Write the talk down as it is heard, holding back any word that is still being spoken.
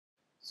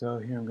So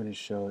here I'm going to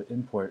show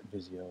import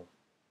Visio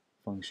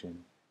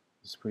function.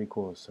 This is pretty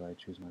cool. So I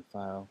choose my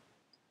file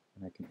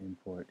and I can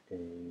import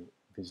a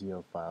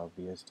Visio file,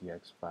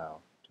 VSDX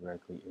file,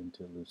 directly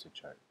into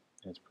Lucidchart.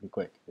 And it's pretty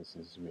quick. This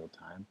is real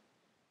time,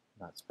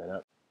 not sped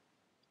up.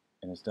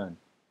 And it's done.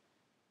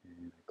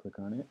 And I click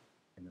on it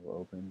and it will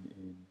open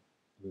in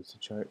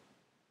Lucidchart.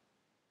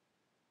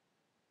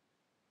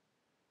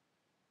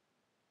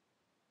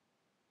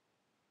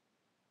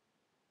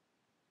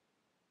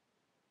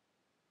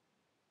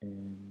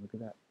 And look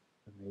at that.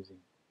 Amazing.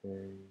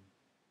 Very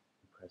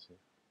impressive.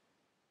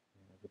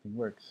 And everything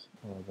works.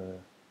 All the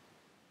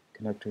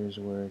connectors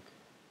work,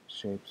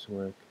 shapes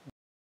work.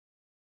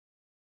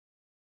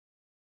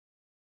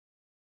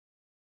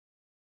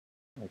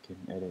 I can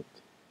edit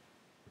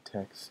the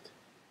text.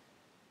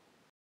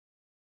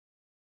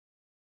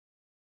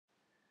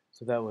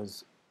 So that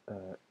was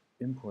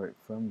import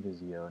from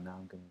Visio. Now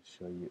I'm going to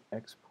show you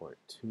export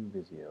to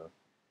Visio.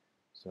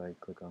 So I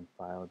click on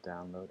File,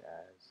 Download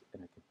As,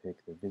 and I can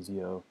pick the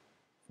Visio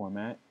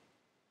format,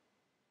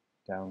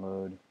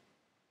 download,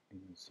 and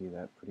you'll see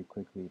that pretty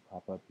quickly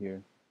pop up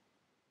here.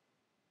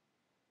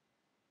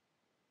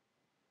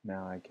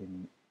 Now I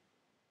can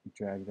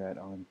drag that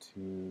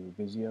onto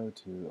Visio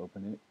to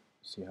open it,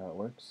 see how it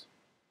works.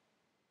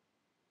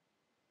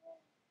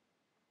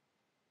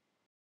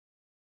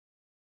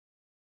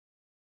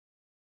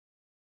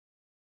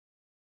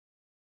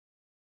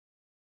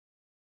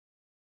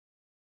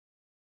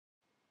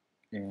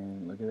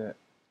 And look at that,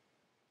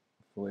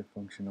 fully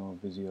functional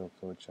Visio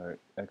flowchart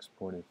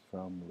exported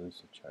from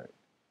Lucidchart.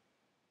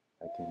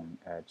 I can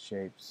add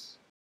shapes,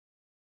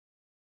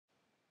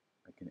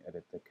 I can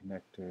edit the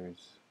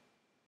connectors.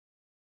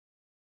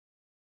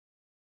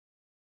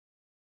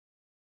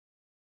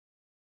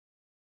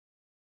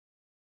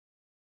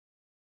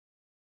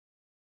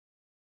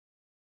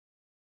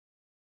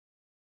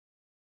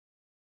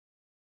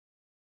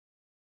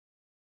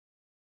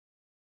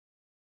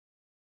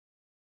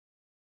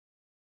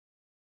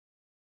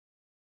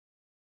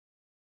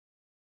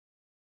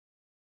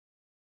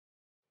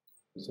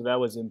 So that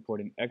was import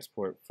and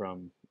export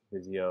from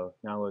Visio.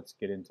 Now let's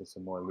get into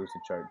some more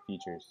Lucidchart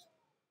features.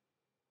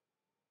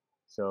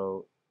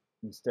 So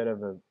instead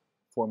of a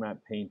format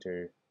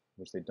painter,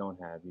 which they don't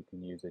have, you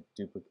can use a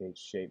duplicate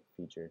shape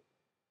feature,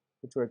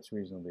 which works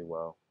reasonably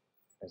well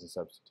as a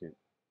substitute.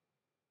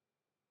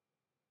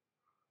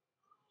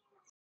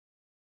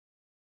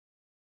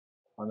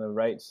 On the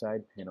right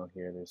side panel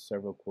here, there's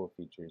several cool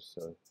features.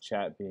 So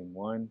chat being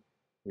one,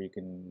 where you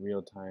can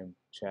real-time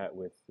chat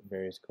with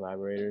various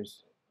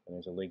collaborators, and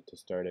there's a link to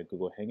start a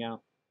Google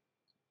Hangout.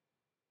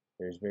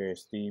 There's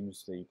various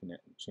themes that you can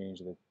change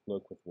the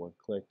look with one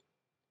click.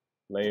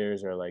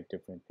 Layers are like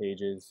different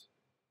pages.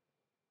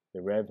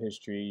 The rev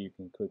history, you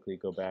can quickly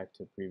go back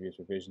to previous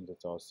revisions.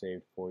 It's all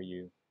saved for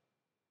you.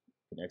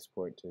 You can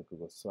export to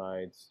Google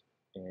Slides.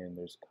 And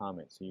there's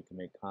comments, so you can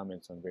make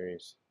comments on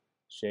various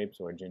shapes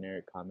or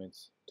generic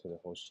comments to the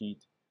whole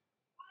sheet.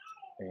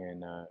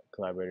 And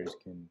collaborators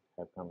can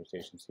have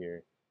conversations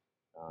here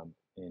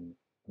in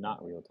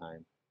not real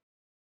time.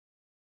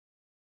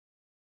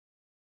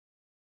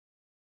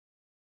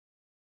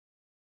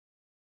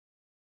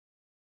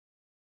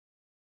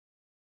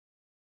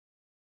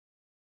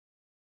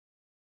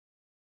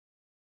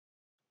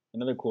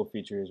 Another cool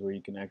feature is where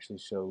you can actually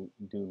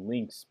do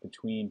links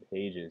between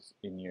pages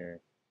in your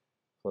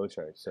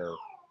flowchart. So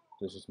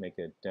let's just make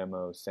a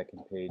demo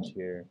second page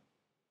here,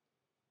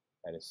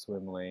 add a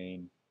swim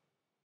lane.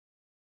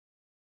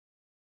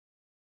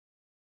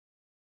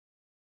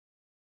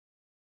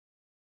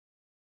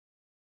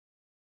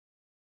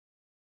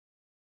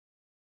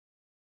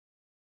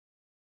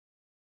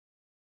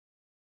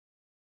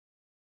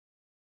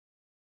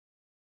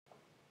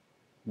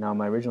 Now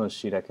my original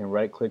sheet, I can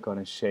right click on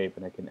a shape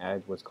and I can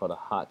add what's called a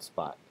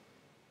hotspot.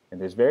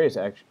 And there's various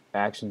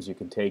actions you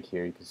can take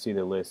here. You can see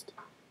the list.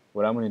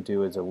 What I'm going to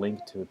do is a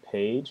link to a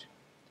page,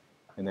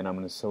 and then I'm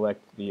going to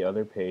select the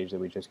other page that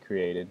we just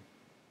created,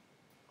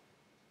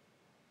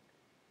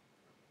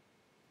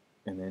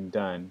 and then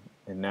done.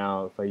 And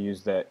now if I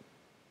use that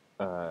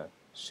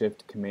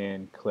Shift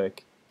Command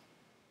click,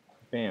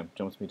 bam,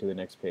 jumps me to the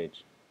next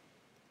page.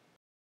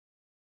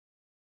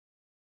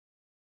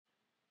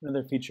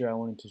 Another feature I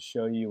wanted to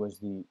show you was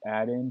the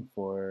add-in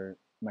for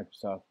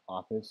Microsoft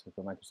Office or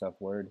for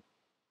Microsoft Word.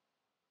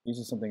 This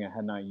is something I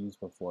had not used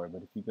before,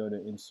 but if you go to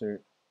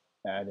Insert,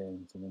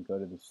 Add-ins, and then go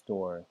to the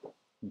store,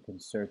 you can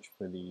search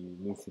for the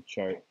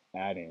Lucidchart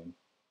add-in.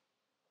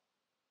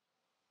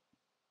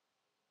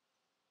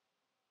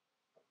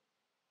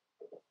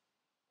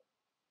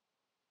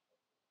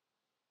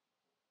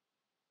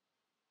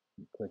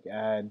 Click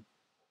Add,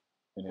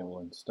 and it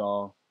will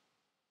install.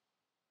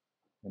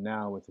 And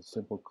now with a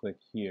simple click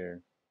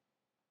here,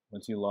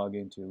 once you log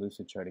into your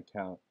Lucidchart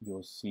account,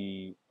 you'll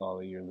see all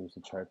of your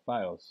Lucidchart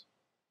files.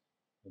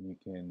 And you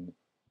can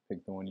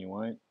pick the one you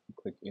want,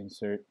 click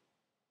Insert,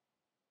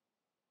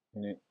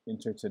 and it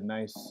inserts a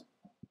nice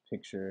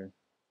picture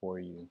for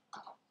you.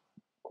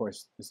 Of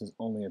course, this is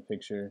only a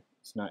picture,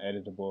 it's not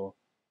editable,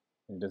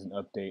 and it doesn't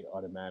update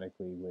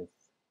automatically with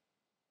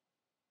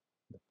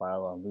the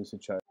file on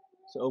Lucidchart.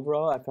 So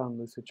overall, I found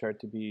Lucidchart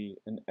to be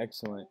an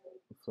excellent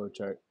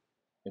flowchart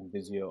and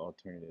Visio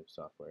alternative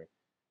software.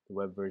 The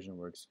web version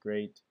works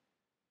great.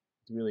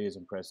 It really is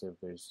impressive.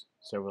 There's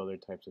several other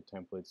types of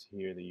templates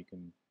here that you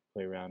can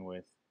play around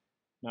with.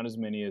 Not as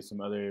many as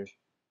some other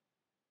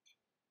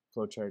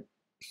flowchart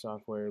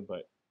software,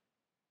 but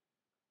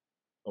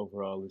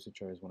overall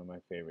Lucidchart is one of my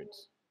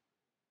favorites.